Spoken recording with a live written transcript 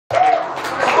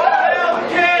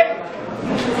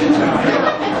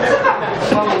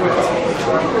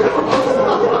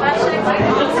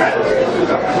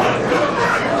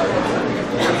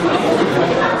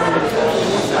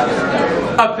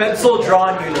A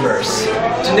pencil-drawn universe.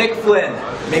 To Nick Flynn,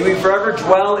 may we forever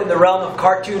dwell in the realm of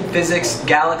cartoon physics,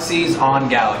 galaxies on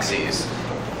galaxies.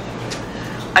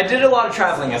 I did a lot of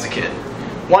traveling as a kid.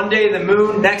 One day the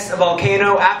moon, next a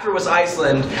volcano, after was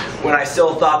Iceland. When I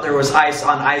still thought there was ice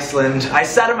on Iceland, I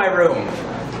sat in my room,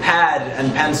 pad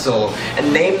and pencil,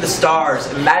 and named the stars,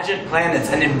 imagined planets,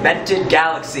 and invented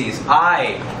galaxies.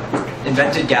 I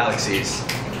invented galaxies.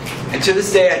 And to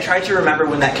this day I try to remember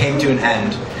when that came to an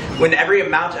end. When every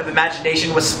amount of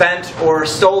imagination was spent or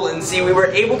stolen, see, we were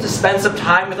able to spend some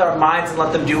time with our minds and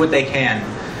let them do what they can.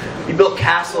 We built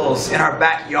castles in our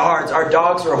backyards, our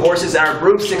dogs were horses, and our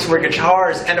broomsticks were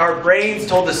guitars, and our brains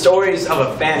told the stories of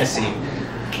a fantasy.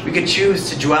 We could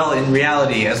choose to dwell in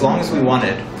reality as long as we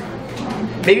wanted.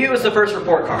 Maybe it was the first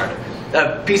report card.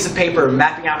 A piece of paper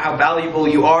mapping out how valuable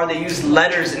you are. They used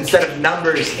letters instead of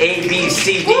numbers, A, B,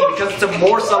 C, D, because it's a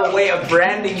more subtle way of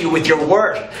branding you with your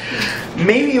worth.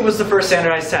 Maybe it was the first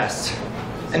standardized test.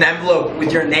 An envelope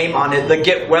with your name on it, the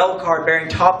get well card bearing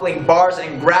toppling bars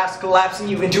and graphs collapsing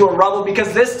you into a rubble,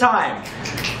 because this time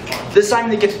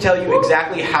they get to tell you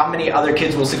exactly how many other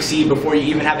kids will succeed before you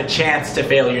even have a chance to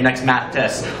fail your next math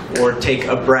test or take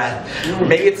a breath.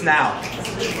 Maybe it's now.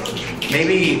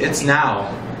 Maybe it's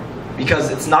now.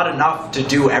 Because it's not enough to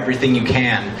do everything you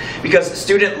can. Because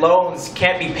student loans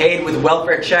can't be paid with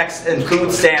welfare checks and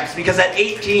food stamps. Because at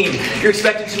 18, you're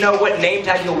expected to know what name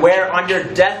tag you'll wear on your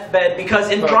deathbed. Because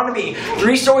in front of me,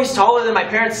 3 stories taller than my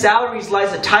parents' salaries,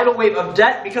 lies a tidal wave of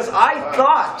debt. Because I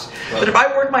thought that if I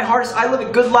worked my hardest, I'd live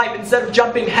a good life instead of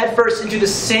jumping headfirst into the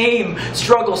same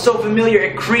struggle so familiar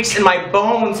it creaks in my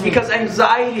bones. Because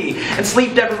anxiety and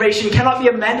sleep deprivation cannot be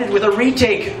amended with a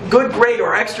retake, good grade,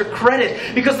 or extra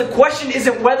credit. Because the question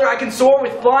isn't whether I can soar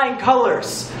with flying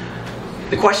colors.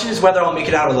 The question is whether I'll make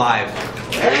it out alive.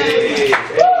 Hey.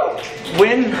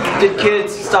 When did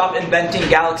kids stop inventing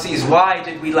galaxies? Why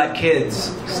did we let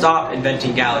kids stop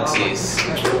inventing galaxies?